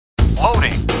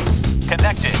Loading.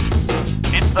 Connected.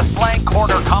 It's the Slang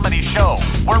Corner Comedy Show,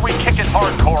 where we kick it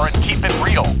hardcore and keep it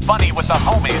real. Funny with the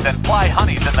homies and fly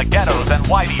honeys in the ghettos and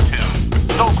whitey too.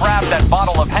 So grab that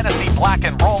bottle of Hennessy Black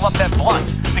and roll up that blunt,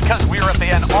 because we're at the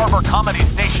Ann Arbor Comedy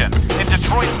Station in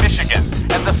Detroit, Michigan,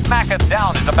 and the smacketh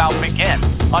down is about begin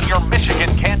on your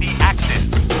Michigan candy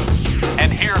axes.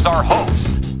 And here's our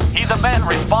host. He the man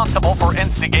responsible for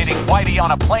instigating Whitey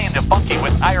on a plane to funky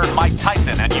with Iron Mike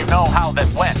Tyson, and you know how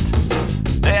that went.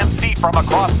 The MC from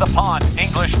across the pond,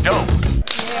 English Dope.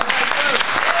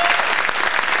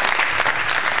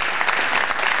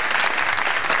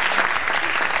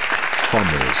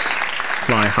 Homies.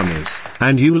 Fly honeys.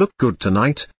 And you look good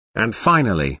tonight. And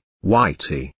finally,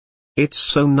 Whitey. It's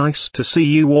so nice to see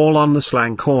you all on the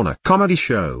Slang Corner Comedy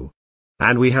Show.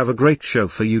 And we have a great show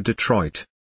for you, Detroit.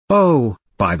 Oh,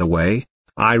 by the way,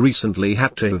 I recently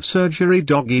had to have surgery,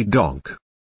 doggy dog.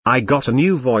 I got a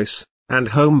new voice, and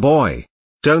homeboy,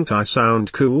 don't I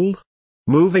sound cool?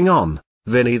 Moving on,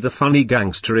 Vinny the funny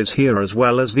gangster is here, as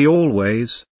well as the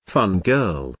always fun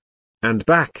girl. And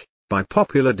back, by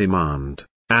popular demand,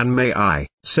 and may I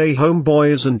say,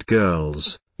 homeboys and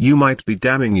girls, you might be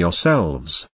damning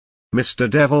yourselves. Mr.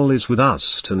 Devil is with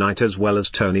us tonight, as well as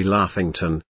Tony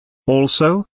Laughington.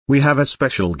 Also, we have a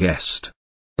special guest.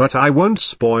 But I won't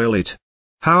spoil it.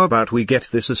 How about we get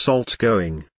this assault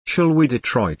going, shall we,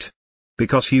 Detroit?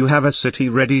 Because you have a city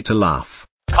ready to laugh.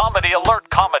 Comedy alert,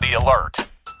 comedy alert.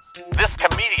 This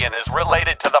comedian is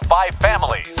related to the 5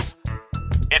 families.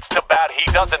 It's too bad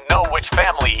he doesn't know which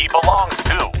family he belongs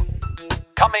to.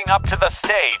 Coming up to the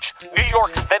stage, New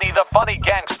York's Vinny the funny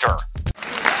gangster.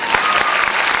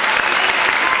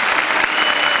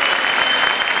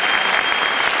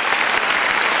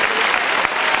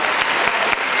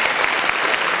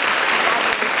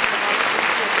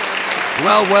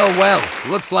 Well,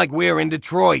 looks like we're in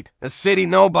Detroit, a city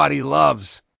nobody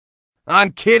loves.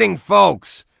 I'm kidding,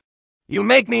 folks. You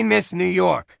make me miss New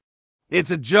York.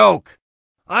 It's a joke.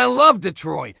 I love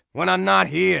Detroit when I'm not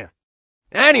here.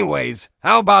 Anyways,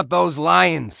 how about those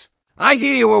Lions? I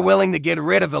hear you were willing to get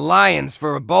rid of the Lions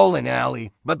for a bowling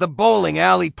alley, but the bowling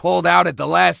alley pulled out at the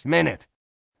last minute.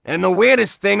 And the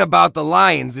weirdest thing about the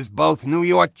Lions is both New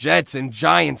York Jets and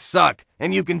Giants suck,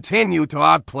 and you continue to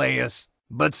outplay us.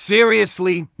 But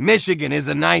seriously, Michigan is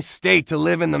a nice state to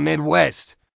live in the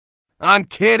Midwest. I'm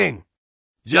kidding.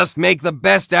 Just make the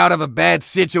best out of a bad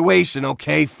situation,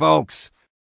 okay, folks?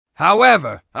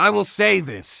 However, I will say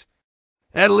this.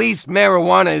 At least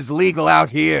marijuana is legal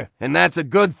out here, and that's a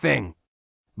good thing.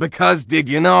 Because did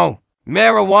you know,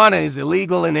 marijuana is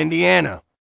illegal in Indiana?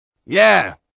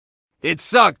 Yeah. It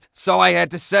sucked, so I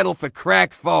had to settle for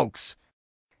crack, folks.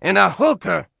 And a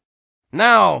hooker.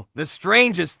 Now, the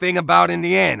strangest thing about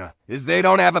Indiana is they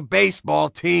don't have a baseball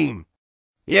team.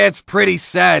 Yeah, it's pretty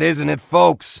sad, isn't it,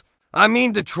 folks? I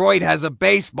mean, Detroit has a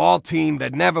baseball team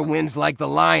that never wins like the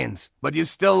Lions, but you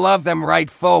still love them, right,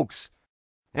 folks?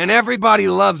 And everybody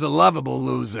loves a lovable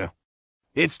loser.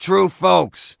 It's true,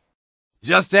 folks.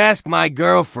 Just ask my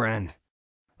girlfriend.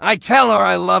 I tell her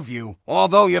I love you,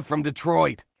 although you're from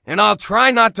Detroit, and I'll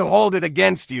try not to hold it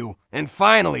against you. And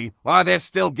finally, are there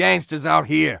still gangsters out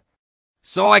here?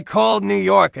 So I called New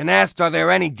York and asked, are there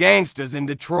any gangsters in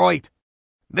Detroit?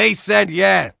 They said,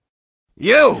 yeah.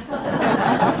 You!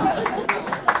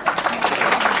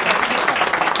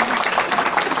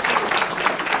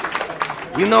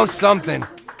 You know something?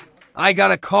 I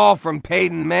got a call from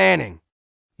Peyton Manning.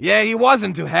 Yeah, he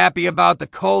wasn't too happy about the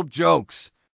cold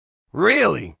jokes.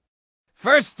 Really?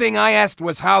 First thing I asked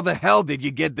was, how the hell did you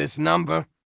get this number?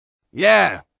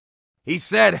 Yeah. He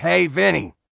said, hey,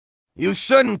 Vinny. You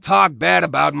shouldn't talk bad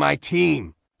about my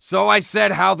team. So I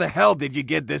said, how the hell did you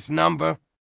get this number?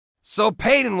 So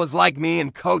Peyton was like me,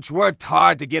 and Coach worked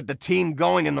hard to get the team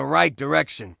going in the right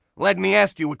direction. Let me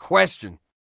ask you a question.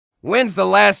 When's the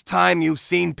last time you've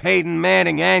seen Peyton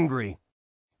Manning angry?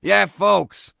 Yeah,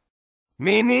 folks.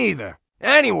 Me neither.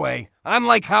 Anyway, I'm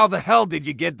like, how the hell did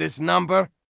you get this number?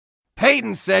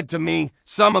 Peyton said to me,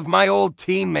 some of my old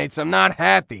teammates are not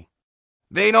happy.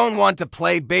 They don't want to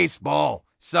play baseball.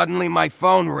 Suddenly my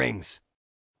phone rings.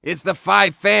 It's the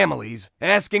 5 families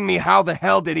asking me, how the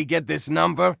hell did he get this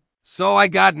number? So I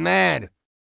got mad.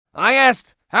 I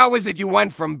asked, how is it you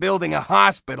went from building a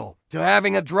hospital to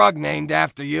having a drug named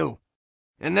after you?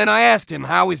 And then I asked him,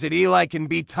 how is it Eli can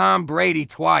beat Tom Brady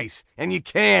twice, and you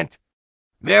can't?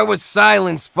 There was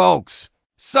silence, folks.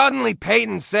 Suddenly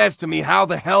Peyton says to me, how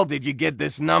the hell did you get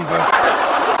this number?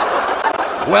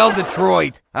 Well,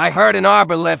 Detroit, I heard Ann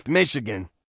Arbor left Michigan.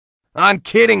 I'm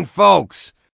kidding,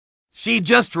 folks. She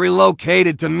just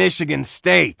relocated to Michigan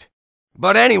State.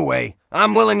 But anyway,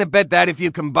 I'm willing to bet that if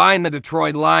you combine the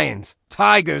Detroit Lions,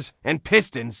 Tigers, and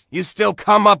Pistons, you still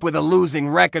come up with a losing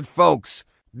record, folks.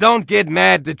 Don't get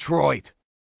mad, Detroit.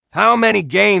 How many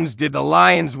games did the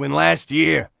Lions win last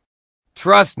year?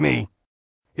 Trust me,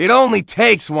 it only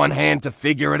takes one hand to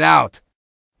figure it out.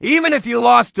 Even if you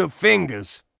lost 2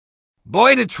 fingers.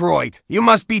 Boy, Detroit, you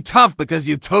must be tough because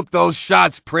you took those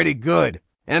shots pretty good.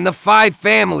 And the 5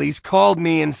 families called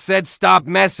me and said stop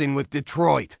messing with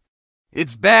Detroit.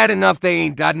 It's bad enough they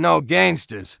ain't got no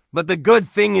gangsters, but the good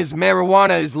thing is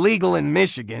marijuana is legal in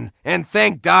Michigan, and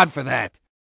thank God for that.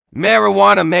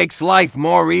 Marijuana makes life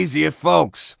more easier,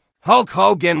 folks. Hulk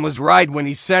Hogan was right when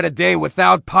he said a day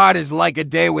without pot is like a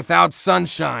day without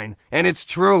sunshine, and it's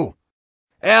true.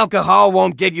 Alcohol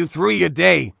won't get you through your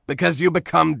day because you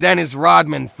become Dennis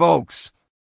Rodman, folks.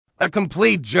 A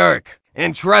complete jerk,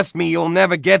 and trust me, you'll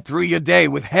never get through your day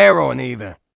with heroin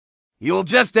either. You'll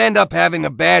just end up having a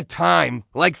bad time,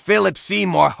 like Philip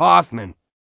Seymour Hoffman.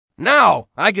 Now,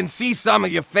 I can see some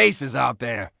of your faces out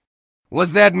there.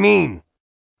 Was that mean?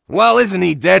 Well, isn't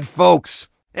he dead, folks?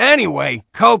 Anyway,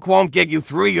 coke won't get you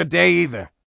through your day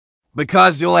either.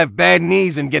 Because you'll have bad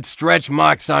knees and get stretch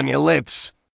marks on your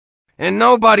lips. And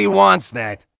nobody wants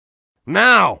that.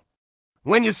 Now,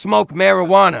 when you smoke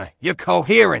marijuana, you're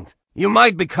coherent. You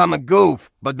might become a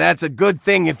goof, but that's a good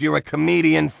thing if you're a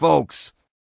comedian, folks.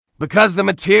 Because the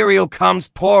material comes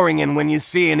pouring in when you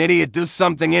see an idiot do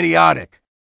something idiotic.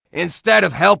 Instead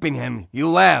of helping him, you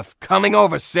laugh, coming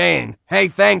over saying, hey,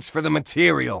 thanks for the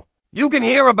material. You can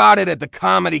hear about it at the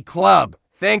comedy club.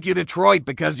 Thank you, Detroit,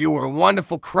 because you were a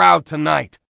wonderful crowd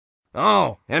tonight.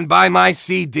 Oh, and buy my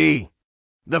CD.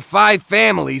 The 5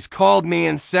 families called me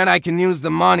and said I can use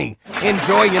the money.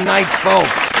 Enjoy your night,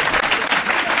 folks.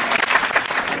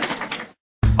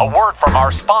 A word from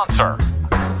our sponsor,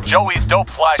 Joey's Dope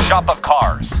Fly Shop of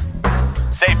Cars.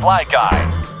 Say, Fly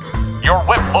Guy, your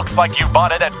whip looks like you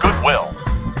bought it at Goodwill.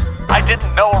 I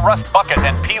didn't know a rust bucket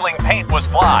and peeling paint was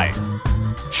fly.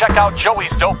 Check out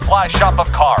Joey's Dope Fly Shop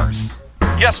of Cars.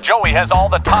 Yes, Joey has all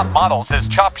the top models his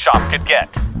chop shop could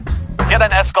get. Get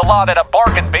an Escalade at a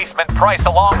bargain basement price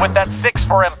along with that 6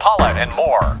 for Impala and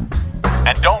more.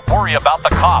 And don't worry about the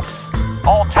cops.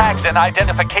 All tags and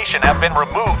identification have been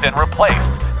removed and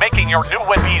replaced, making your new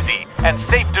whip easy and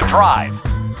safe to drive.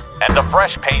 And the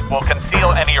fresh paint will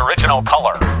conceal any original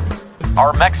color.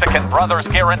 Our Mexican brothers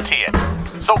guarantee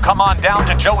it. So come on down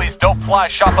to Joey's Dope Fly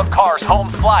Shop of Cars home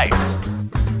slice.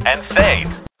 And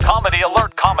save. Comedy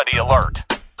alert, comedy alert.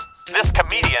 This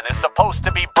comedian is supposed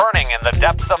to be burning in the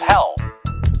depths of hell.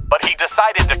 But he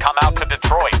decided to come out to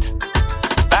Detroit.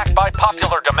 Backed by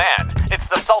popular demand, it's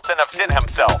the Sultan of Sin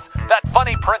himself, that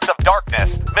funny Prince of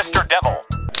Darkness, Mr. Devil.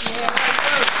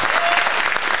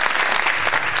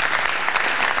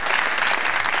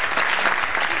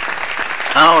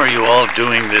 How are you all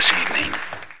doing this evening?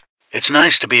 It's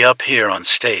nice to be up here on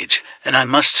stage, and I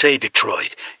must say,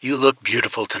 Detroit, you look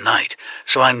beautiful tonight,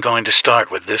 so I'm going to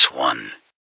start with this one.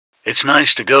 It's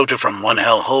nice to go from one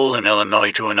hellhole in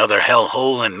Illinois to another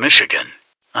hellhole in Michigan.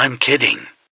 I'm kidding.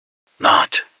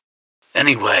 Not.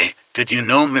 Anyway, did you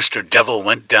know Mr. Devil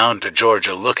went down to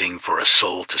Georgia looking for a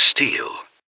soul to steal?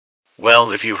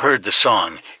 Well, if you heard the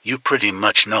song, you pretty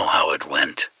much know how it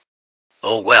went.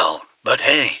 Oh well, but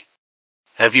hey.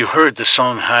 Have you heard the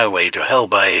song Highway to Hell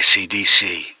by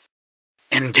AC/DC?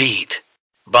 Indeed.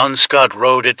 Bon Scott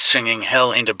wrote it singing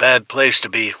hell ain't a bad place to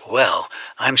be. Well,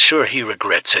 I'm sure he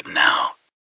regrets it now.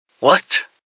 What?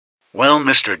 Well,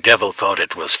 Mr. Devil thought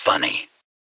it was funny.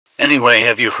 Anyway,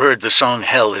 have you heard the song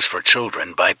Hell is for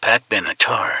Children by Pat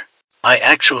Benatar? I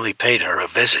actually paid her a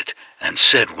visit and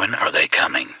said, when are they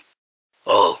coming?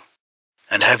 Oh.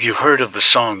 And have you heard of the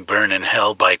song Burn in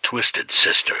Hell by Twisted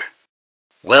Sister?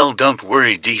 Well, don't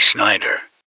worry, D. Snyder.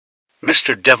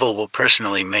 Mr. Devil will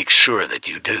personally make sure that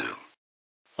you do.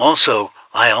 Also,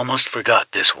 I almost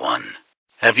forgot this one.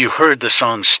 Have you heard the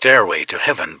song Stairway to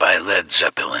Heaven by Led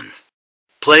Zeppelin?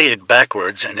 Play it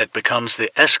backwards and it becomes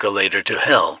the escalator to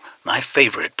hell, my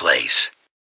favorite place.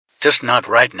 Just not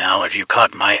right now if you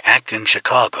caught my act in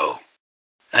Chicago.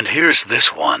 And here's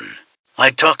this one.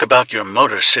 I'd talk about your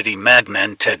Motor City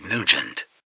madman Ted Nugent.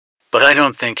 But I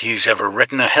don't think he's ever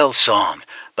written a hell song,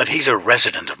 but he's a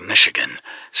resident of Michigan,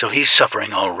 so he's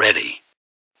suffering already.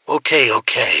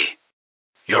 Okay.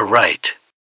 You're right.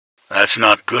 That's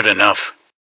not good enough.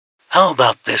 How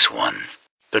about this one?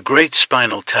 The great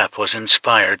Spinal Tap was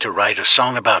inspired to write a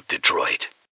song about Detroit.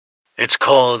 It's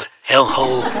called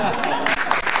Hellhole.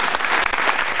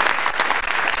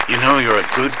 You know you're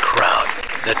a good crowd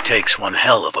that takes one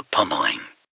hell of a pummeling.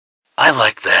 I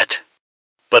like that.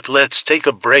 But let's take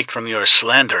a break from your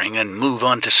slandering and move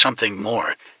on to something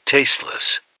more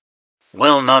tasteless.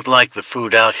 Well, not like the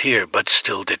food out here, but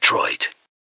still Detroit.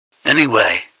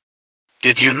 Anyway,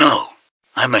 did you know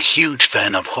I'm a huge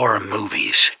fan of horror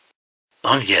movies?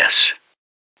 Oh yes,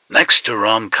 next to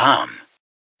rom-com.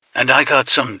 And I got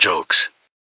some jokes.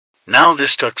 Now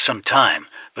this took some time,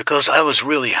 because I was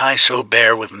really high, so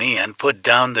bear with me and put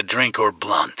down the drink or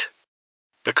blunt.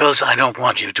 Because I don't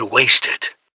want you to waste it.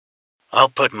 I'll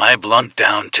put my blunt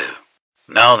down too.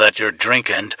 Now that your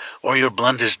drink or your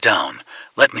blunt is down,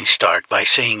 let me start by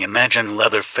saying imagine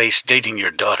Leatherface dating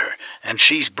your daughter, and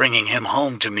she's bringing him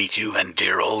home to meet you and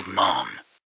dear old mom.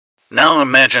 Now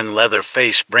imagine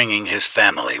Leatherface bringing his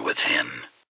family with him.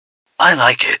 I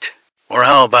like it. Or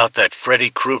how about that Freddy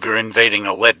Krueger invading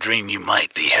a wet dream you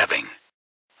might be having?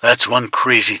 That's one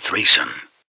crazy threesome.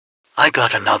 I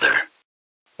got another.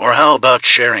 Or how about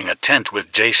sharing a tent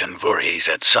with Jason Voorhees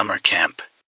at summer camp?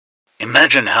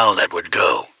 Imagine how that would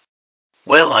go.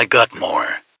 Well, I got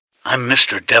more. I'm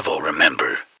Mr. Devil,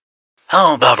 remember?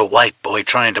 How about a white boy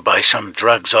trying to buy some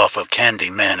drugs off of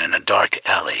Candyman in a dark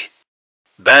alley?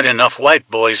 Bad enough white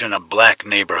boys in a black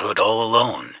neighborhood all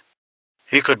alone.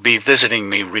 He could be visiting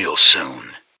me real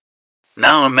soon.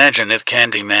 Now imagine if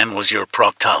Candyman was your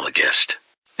proctologist.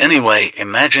 Anyway,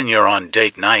 imagine you're on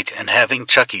date night and having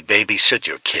Chucky babysit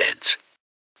your kids.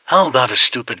 How about a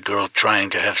stupid girl trying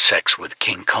to have sex with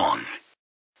King Kong?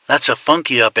 That's a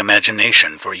funky up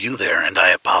imagination for you there, and I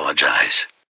apologize.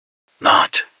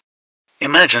 Not.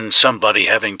 Imagine somebody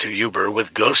having to Uber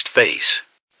with Ghostface.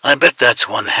 I bet that's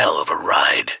one hell of a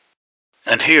ride.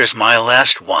 And here's my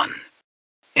last one.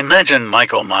 Imagine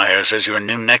Michael Myers as your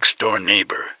new next-door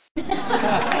neighbor.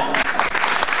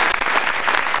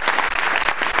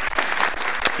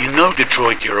 You know,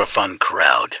 Detroit, you're a fun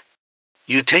crowd.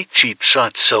 You take cheap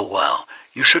shots so well,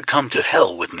 you should come to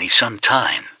hell with me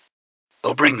sometime.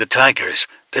 I'll bring the Tigers,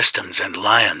 Pistons, and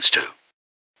Lions too.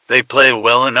 They play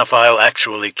well enough I'll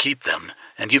actually keep them,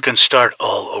 and you can start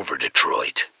all over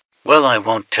Detroit. Well, I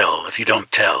won't tell if you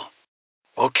don't tell.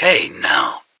 Okay,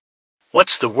 now.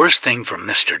 What's the worst thing from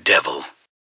Mr. Devil?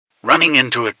 Running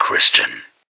into a Christian.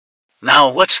 Now,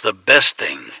 what's the best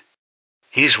thing?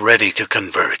 He's ready to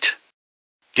convert.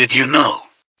 Did you know?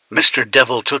 Mr.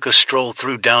 Devil took a stroll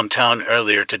through downtown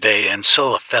earlier today and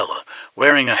saw a fella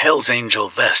wearing a Hell's Angel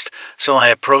vest, so I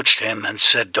approached him and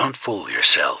said, "Don't fool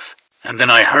yourself." And then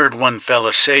I heard one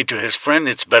fella say to his friend,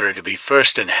 "It's better to be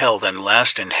first in hell than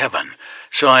last in heaven."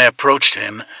 So I approached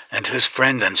him and his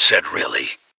friend and said,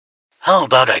 "Really? How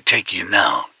about I take you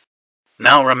now?"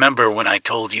 Now remember when I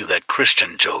told you that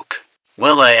Christian joke?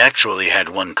 Well, I actually had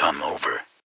one come over.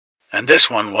 And this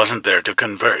one wasn't there to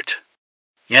convert.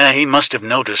 Yeah, he must have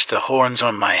noticed the horns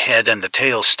on my head and the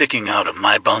tail sticking out of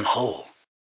my bunghole.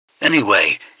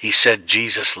 Anyway, he said,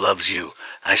 "Jesus loves you."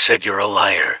 I said, "You're a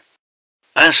liar.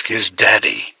 Ask his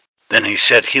daddy." Then he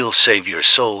said, "He'll save your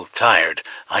soul." Tired,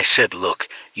 I said, "Look,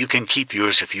 you can keep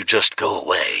yours if you just go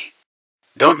away.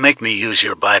 Don't make me use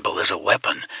your Bible as a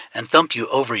weapon and thump you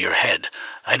over your head."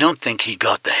 I don't think he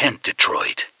got the hint,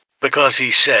 Detroit. Because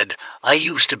he said, "I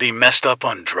used to be messed up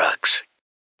on drugs.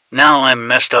 Now I'm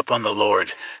messed up on the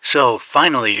Lord." So,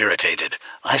 finally irritated,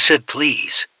 I said,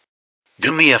 "Please,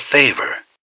 do me a favor.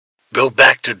 Go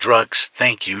back to drugs,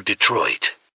 thank you,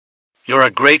 Detroit. You're a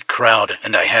great crowd,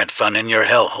 and I had fun in your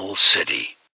hellhole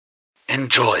city.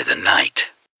 Enjoy the night.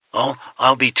 Oh,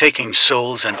 I'll be taking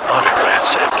souls and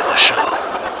autographs after the show."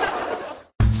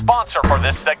 Sponsor for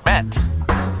this segment: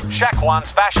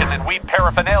 Shaquan's Fashion and Weed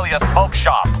Paraphernalia Smoke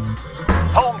Shop.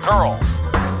 Home girls.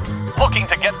 Looking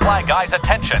to get fly guy's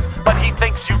attention, but he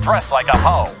thinks you dress like a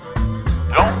hoe.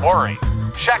 Don't worry.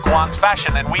 Shaquan's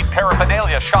Fashion and Weed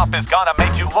Paraphernalia Shop is gonna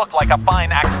make you look like a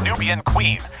fine Nubian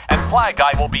queen, and Fly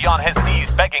Guy will be on his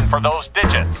knees begging for those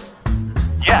digits.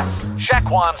 Yes,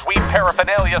 Shaquan's Weed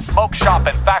Paraphernalia Smoke Shop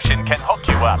and Fashion can hook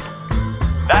you up.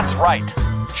 That's right.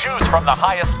 Choose from the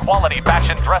highest quality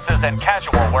fashion dresses and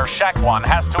casual wear Shaquan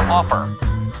has to offer.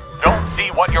 Don't see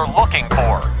what you're looking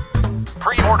for.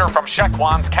 Pre-order from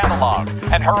Shaquan's catalog,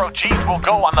 and her OGs will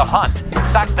go on the hunt,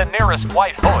 sack the nearest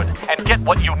white hood, and get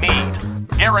what you need.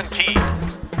 Guaranteed.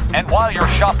 And while you're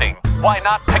shopping, why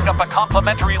not pick up a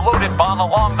complimentary loaded bomb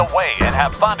along the way and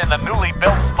have fun in the newly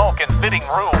built smoke and fitting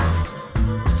rooms?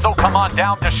 So come on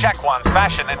down to Shaquan's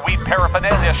Fashion and Weed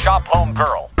Paraphernalia Shop, home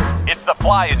girl. It's the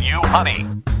fly in you, honey.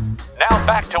 Now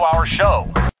back to our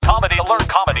show. Comedy alert,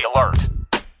 comedy alert.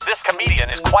 This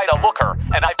comedian is quite a looker,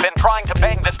 and I've been trying to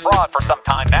bang this broad for some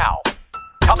time now.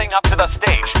 Coming up to the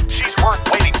stage, she's worth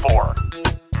waiting for.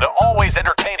 The always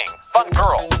entertaining, fun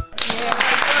girl.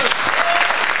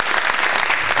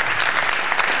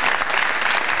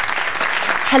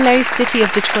 Hello, city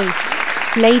of Detroit.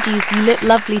 Ladies, you look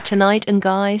lovely tonight, and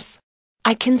guys,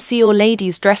 I can see your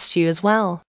ladies dressed you as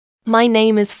well. My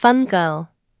name is Fun Girl.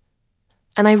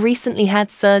 And I recently had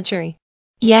surgery.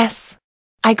 Yes,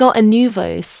 I got a new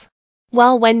voice.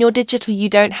 Well, when you're digital you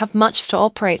don't have much to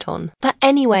operate on. But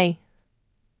anyway,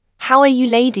 how are you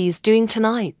ladies doing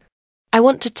tonight? I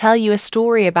want to tell you a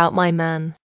story about my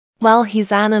man. Well,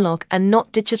 he's analog and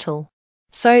not digital.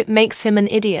 So it makes him an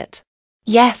idiot.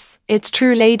 Yes, it's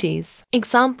true ladies.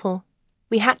 Example,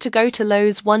 we had to go to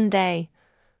Lowe's one day,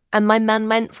 and my man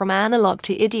went from analog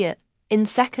to idiot in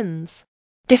seconds.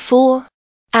 Before,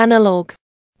 analog.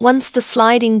 Once the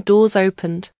sliding doors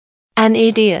opened, an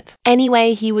idiot.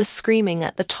 Anyway, he was screaming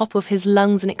at the top of his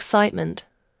lungs in excitement,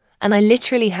 and I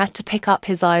literally had to pick up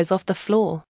his eyes off the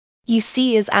floor. You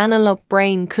see, his analog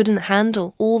brain couldn't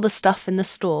handle all the stuff in the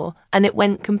store, and it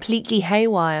went completely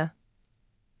haywire,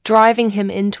 driving him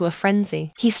into a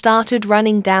frenzy. He started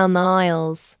running down the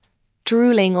aisles,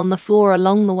 drooling on the floor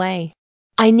along the way.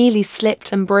 I nearly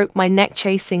slipped and broke my neck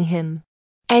chasing him.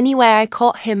 Anyway, I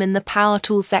caught him in the power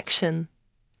tool section,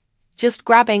 just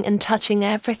grabbing and touching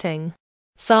everything.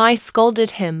 So I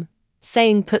scolded him,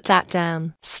 saying, "Put that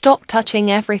down. Stop touching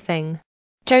everything.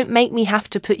 Don't make me have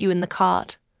to put you in the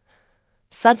cart."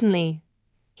 Suddenly,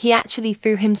 he actually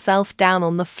threw himself down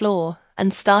on the floor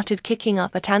and started kicking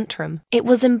up a tantrum. It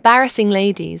was embarrassing,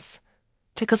 ladies,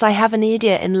 because I have an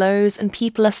idiot in Lowe's and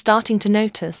people are starting to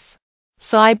notice.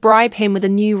 So I bribe him with a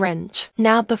new wrench.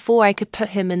 Now, before I could put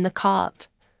him in the cart,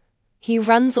 he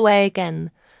runs away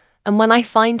again, and when I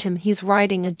find him, he's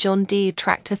riding a John Deere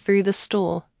tractor through the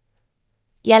store,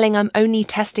 yelling, "I'm only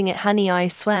testing it, honey, I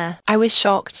swear." I was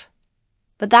shocked,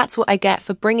 but that's what I get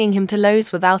for bringing him to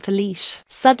Lowe's without a leash.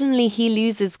 Suddenly he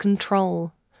loses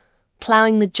control,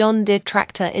 plowing the John Deere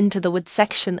tractor into the wood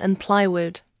section and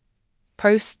plywood,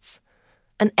 posts,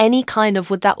 and any kind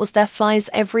of wood that was there flies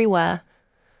everywhere,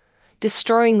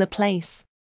 destroying the place.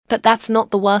 But that's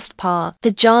not the worst part.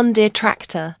 The John Deere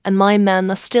tractor and my man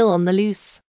are still on the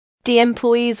loose. The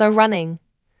employees are running,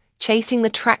 chasing the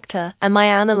tractor and my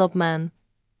analog man,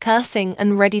 cursing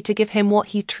and ready to give him what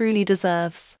he truly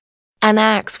deserves, an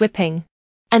axe whipping.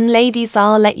 And ladies,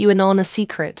 I'll let you in on a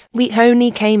secret. We only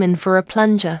came in for a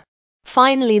plunger.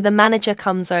 Finally, the manager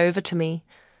comes over to me,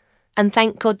 and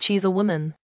thank God she's a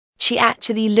woman. She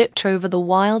actually looked over the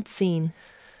wild scene,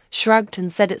 shrugged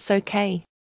and said it's okay.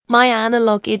 My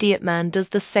analog idiot man does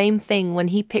the same thing when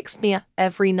he picks me up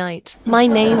every night. My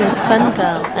name is Fun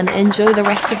Girl, and enjoy the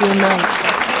rest of your night.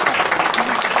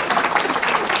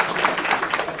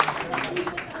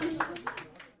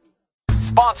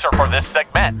 Sponsor for this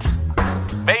segment: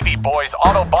 Baby Boy's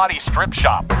Auto Body Strip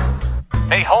Shop.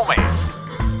 Hey homies,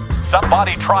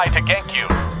 somebody tried to gank you,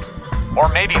 or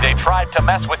maybe they tried to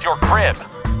mess with your crib.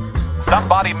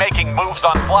 Somebody making moves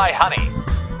on Fly Honey.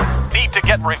 Need to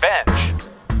get revenge?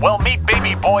 Well, meet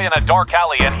Baby Boy in a dark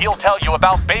alley and he'll tell you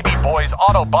about Baby Boy's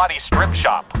Auto Body Strip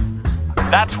Shop.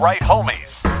 That's right,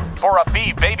 homies. For a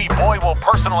fee, Baby Boy will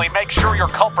personally make sure your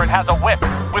culprit has a whip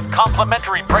with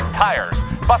complimentary brick tires,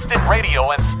 busted radio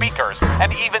and speakers,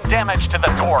 and even damage to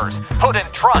the doors, hood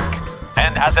and trunk.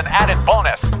 And as an added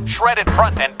bonus, shredded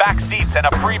front and back seats and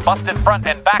a free busted front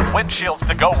and back windshields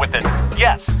to go with it.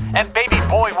 Yes, and Baby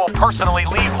Boy will personally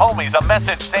leave homies a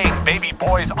message saying Baby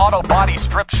Boy's Auto Body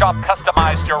Strip Shop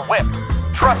customized your whip.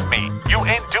 Trust me, you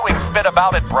ain't doing spit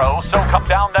about it, bro, so come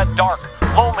down that dark,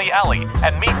 lonely alley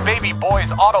and meet Baby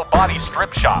Boy's Auto Body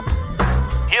Strip Shop.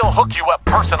 He'll hook you up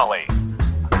personally.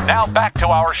 Now back to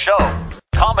our show.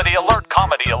 Comedy alert,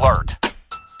 comedy alert.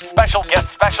 Special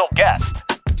guest, special guest.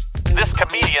 This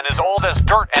comedian is old as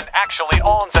dirt and actually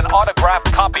owns an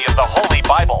autographed copy of the Holy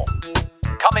Bible.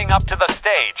 Coming up to the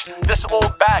stage, this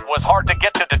old bag was hard to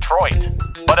get to Detroit,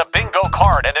 but a bingo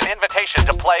card and an invitation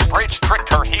to play bridge tricked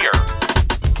her here.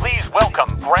 Please welcome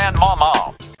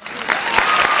Grandmama.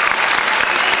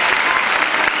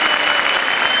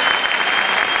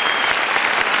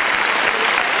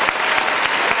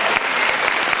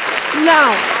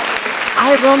 No,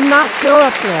 I will not go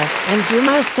up there and do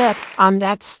my set on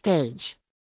that stage.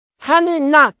 Honey,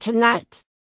 not tonight.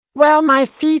 Well, my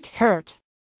feet hurt.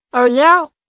 Oh yeah?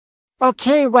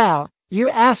 Okay, well, you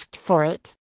asked for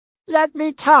it. Let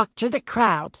me talk to the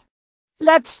crowd.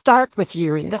 Let's start with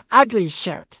you in the ugly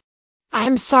shirt.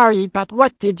 I'm sorry, but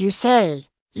what did you say?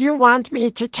 You want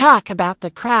me to talk about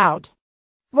the crowd?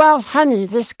 Well, honey,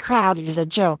 this crowd is a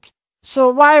joke, so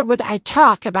why would I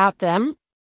talk about them?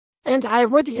 And I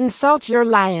would insult your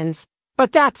lions,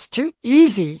 but that's too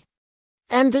easy.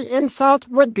 And the insult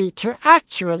would be to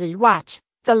actually watch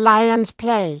the lions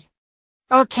play.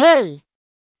 Okay.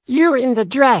 You in the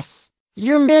dress.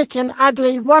 You make an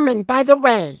ugly woman, by the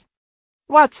way.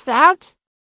 What's that?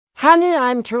 Honey,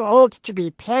 I'm too old to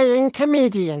be playing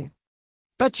comedian.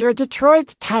 But your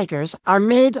Detroit Tigers are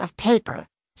made of paper,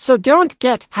 so don't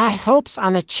get high hopes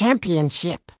on a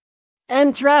championship.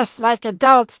 And dress like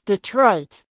adults,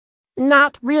 Detroit.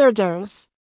 Not weirdos.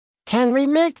 Can we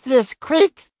make this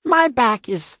quick? My back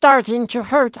is starting to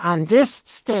hurt on this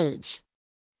stage.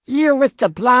 You with the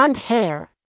blonde hair.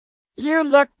 You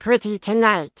look pretty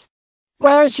tonight.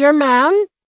 Where's your man?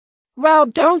 Well,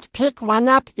 don't pick one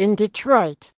up in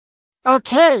Detroit.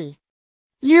 Okay.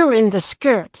 You in the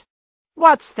skirt.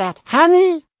 What's that,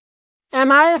 honey?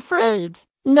 Am I afraid?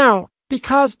 No,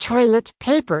 because toilet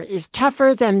paper is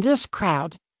tougher than this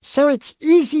crowd, so it's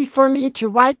easy for me to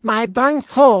wipe my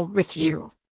bunghole with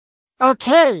you.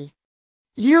 Okay.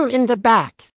 You in the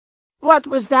back. What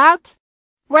was that?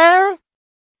 Where?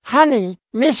 Honey,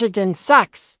 Michigan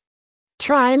sucks.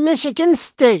 Try Michigan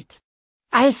State.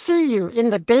 I see you in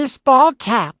the baseball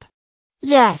cap.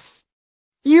 Yes.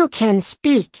 You can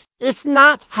speak. It's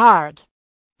not hard.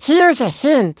 Here's a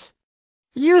hint.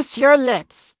 Use your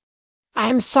lips.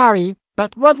 I'm sorry,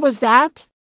 but what was that?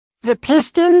 The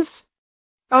Pistons?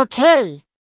 Okay.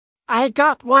 I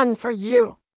got one for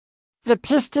you. The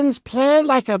Pistons play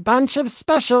like a bunch of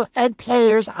special ed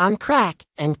players on crack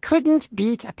and couldn't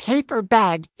beat a paper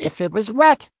bag if it was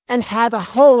wet and had a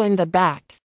hole in the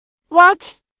back.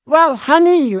 What? Well,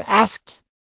 honey, you asked.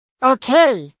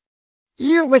 Okay.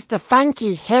 You with the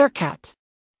funky haircut.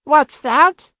 What's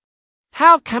that?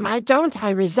 How come I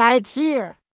reside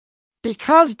here?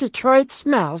 Because Detroit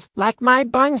smells like my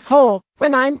bunghole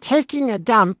when I'm taking a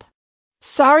dump.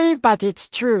 Sorry, but it's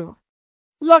true.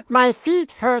 Look, my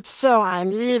feet hurt, so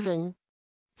I'm leaving.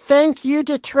 Thank you,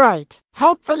 Detroit.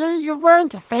 Hopefully you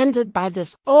weren't offended by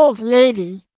this old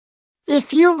lady.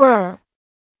 If you were,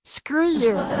 screw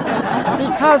you,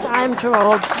 because I'm too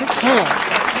old to care.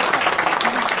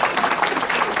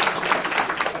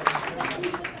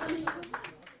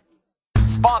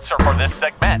 Sponsor for this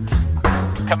segment.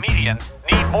 Comedians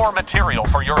need more material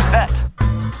for your set.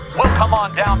 We'll come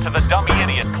on down to the Dummy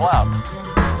Idiot Club.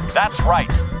 That's right.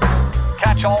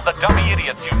 Catch all the dummy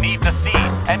idiots you need to see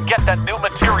and get that new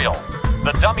material.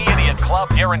 The Dummy Idiot Club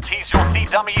guarantees you'll see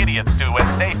dummy idiots do and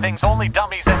say things only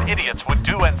dummies and idiots would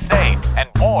do and say.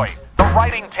 And boy, the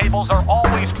writing tables are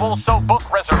always full, so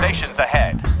book reservations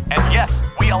ahead. And yes,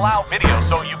 we allow video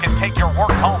so you can take your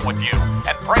work home with you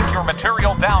and break your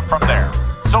material down from there.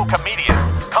 So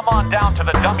comedians, come on down to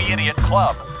the Dummy Idiot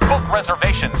Club, book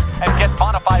reservations, and get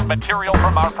bona fide material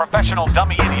from our professional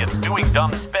dummy idiots doing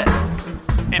dumb spit.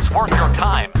 It's worth your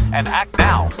time, and act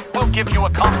now. We'll give you a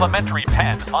complimentary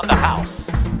pen on the house.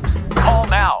 Call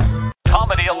now.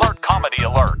 Comedy alert, comedy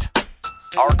alert.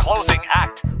 Our closing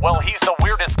act, well, he's the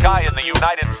weirdest guy in the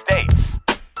United States.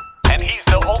 And he's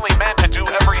the only man to do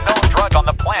every known drug on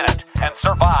the planet and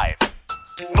survive.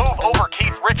 Move over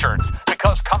Keith Richards,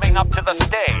 because coming up to the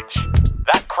stage,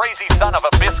 that crazy son of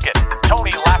a biscuit,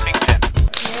 Tony Laughington.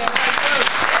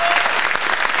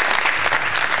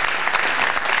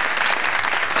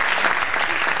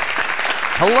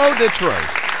 Hello,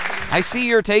 Detroit. I see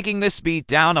you're taking this beat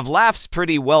down of laughs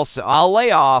pretty well, so I'll lay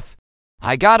off.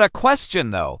 I got a question,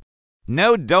 though.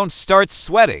 No, don't start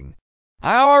sweating.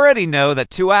 I already know that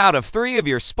 2 out of 3 of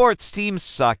your sports teams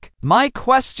suck. My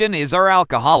question is, are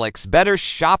alcoholics better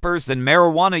shoppers than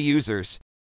marijuana users?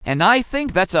 And I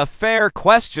think that's a fair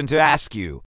question to ask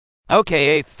you.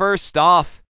 Okay, first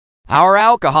off, our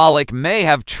alcoholic may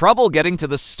have trouble getting to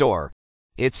the store.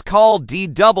 It's called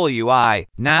DWI.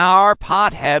 Now our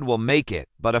pothead will make it,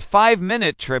 but a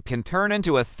 5-minute trip can turn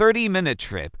into a 30-minute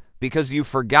trip because you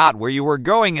forgot where you were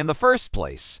going in the first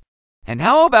place. And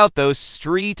how about those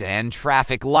street and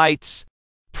traffic lights?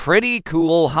 Pretty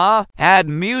cool, huh? Add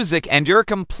music and you're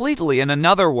completely in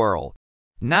another world.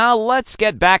 Now let's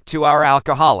get back to our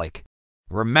alcoholic.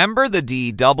 Remember the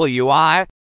DWI?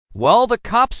 Well, the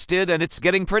cops did, and it's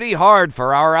getting pretty hard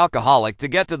for our alcoholic to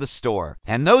get to the store.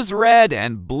 And those red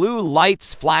and blue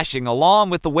lights flashing along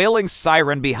with the wailing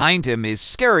siren behind him is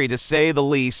scary to say the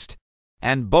least.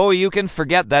 And boy, you can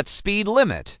forget that speed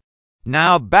limit.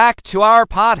 Now back to our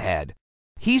pothead.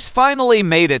 He's finally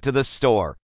made it to the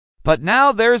store. But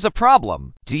now there's a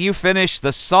problem. Do you finish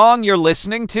the song you're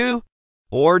listening to?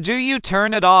 Or do you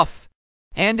turn it off?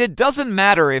 And it doesn't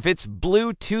matter if it's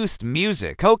Bluetoothed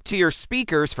music hooked to your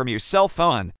speakers from your cell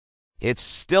phone. It's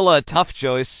still a tough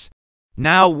choice.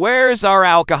 Now where's our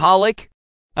alcoholic?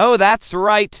 Oh, that's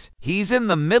right. He's in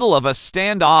the middle of a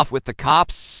standoff with the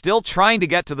cops, still trying to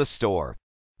get to the store.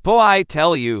 Boy, I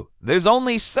tell you, there's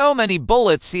only so many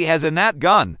bullets he has in that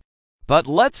gun. But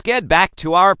let's get back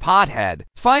to our pothead.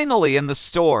 Finally in the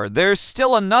store, there's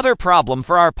still another problem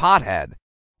for our pothead.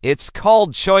 It's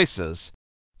called choices.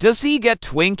 Does he get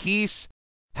Twinkies?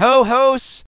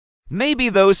 Ho-hos? Maybe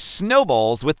those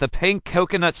snowballs with the pink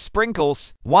coconut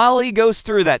sprinkles? While he goes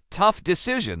through that tough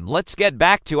decision, let's get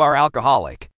back to our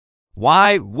alcoholic.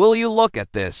 Why, will you look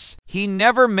at this? He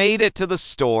never made it to the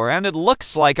store, and it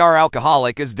looks like our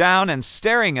alcoholic is down and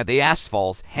staring at the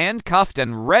asphalt, handcuffed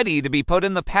and ready to be put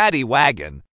in the paddy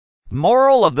wagon.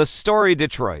 Moral of the story,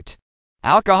 Detroit.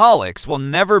 Alcoholics will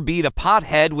never beat a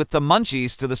pothead with the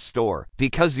munchies to the store,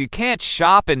 because you can't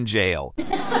shop in jail.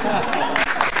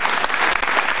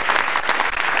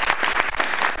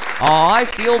 Aw, I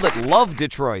feel that love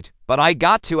Detroit, but I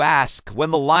got to ask, when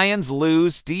the Lions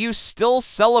lose, do you still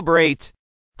celebrate?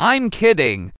 I'm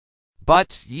kidding.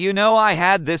 But, I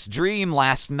had this dream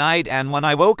last night, and when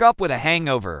I woke up with a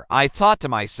hangover, I thought to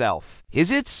myself,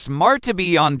 is it smart to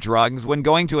be on drugs when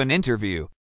going to an interview?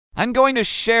 I'm going to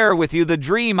share with you the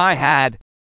dream I had.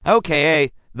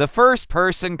 Okay, the first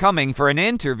person coming for an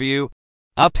interview,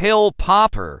 a pill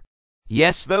popper.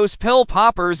 Yes, those pill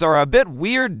poppers are a bit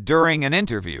weird during an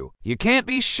interview. You can't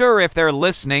be sure if they're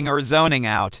listening or zoning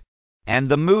out. And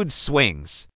the mood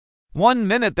swings. 1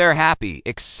 minute they're happy,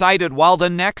 excited, while the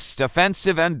next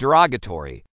offensive and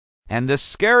derogatory. And the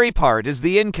scary part is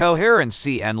the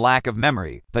incoherency and lack of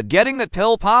memory. But getting the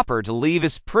pill popper to leave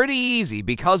is pretty easy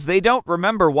because they don't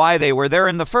remember why they were there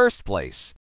in the first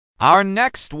place. Our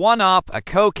next one-up, a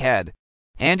cokehead.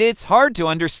 And it's hard to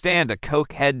understand a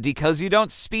cokehead because you don't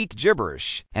speak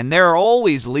gibberish, and they're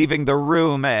always leaving the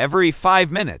room every 5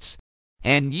 minutes.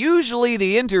 And usually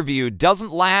the interview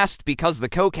doesn't last because the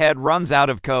cokehead runs out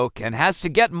of coke and has to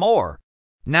get more.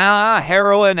 Nah,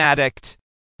 heroin addict.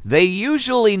 They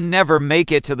usually never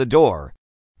make it to the door.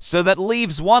 So that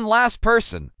leaves one last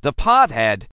person, the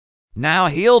pothead. Now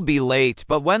he'll be late,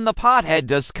 but when the pothead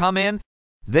does come in,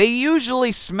 they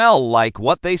usually smell like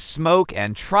what they smoke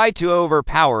and try to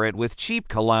overpower it with cheap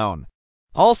cologne.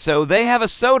 Also, they have a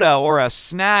soda or a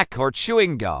snack or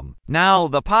chewing gum. Now,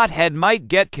 the pothead might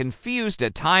get confused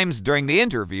at times during the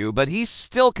interview, but he's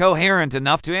still coherent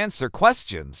enough to answer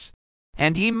questions.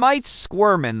 And he might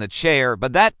squirm in the chair,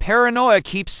 but that paranoia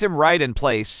keeps him right in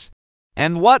place.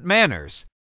 And what manners!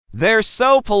 They're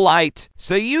so polite,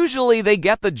 so usually they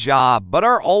get the job, but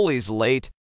are always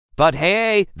late. But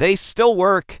hey, they still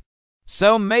work.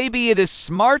 So maybe it is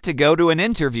smart to go to an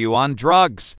interview on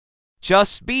drugs.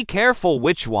 Just be careful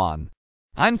which one.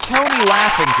 I'm Tony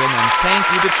Laughington, and thank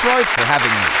you, Detroit, for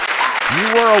having me. You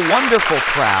were a wonderful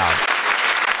crowd.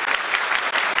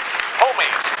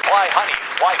 Homies, fly honeys,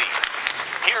 Whitey.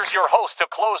 Here's your host to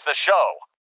close the show.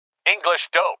 English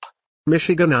Dope.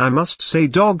 Michigan, I must say,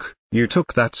 dog, you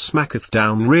took that smacketh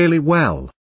down really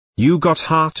well. You got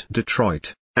heart,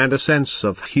 Detroit, and a sense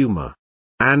of humor.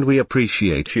 And we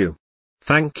appreciate you.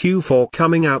 Thank you for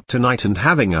coming out tonight and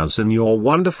having us in your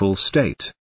wonderful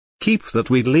state. Keep that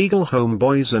weed legal home,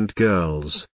 boys and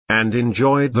girls, and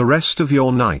enjoy the rest of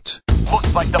your night.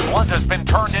 Looks like the blunt has been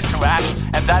turned into ash,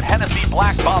 and that Hennessy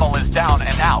Black bottle is down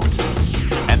and out.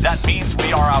 And that means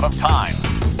we are out of time.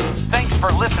 Thanks for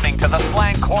listening to the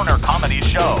Slang Corner Comedy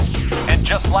Show. And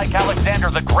just like Alexander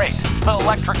the Great, the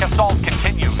electric assault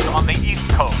continues on the East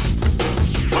Coast.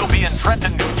 We'll be in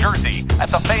Trenton, New Jersey, at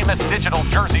the famous Digital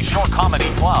Jersey Shore Comedy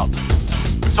Club.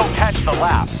 So catch the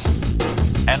laughs.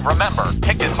 And remember,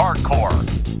 kick it hardcore.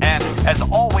 And, as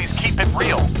always, keep it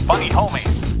real. Funny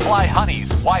homies, fly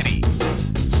honeys, Whitey.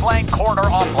 Slang Corner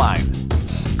offline.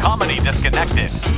 Comedy disconnected.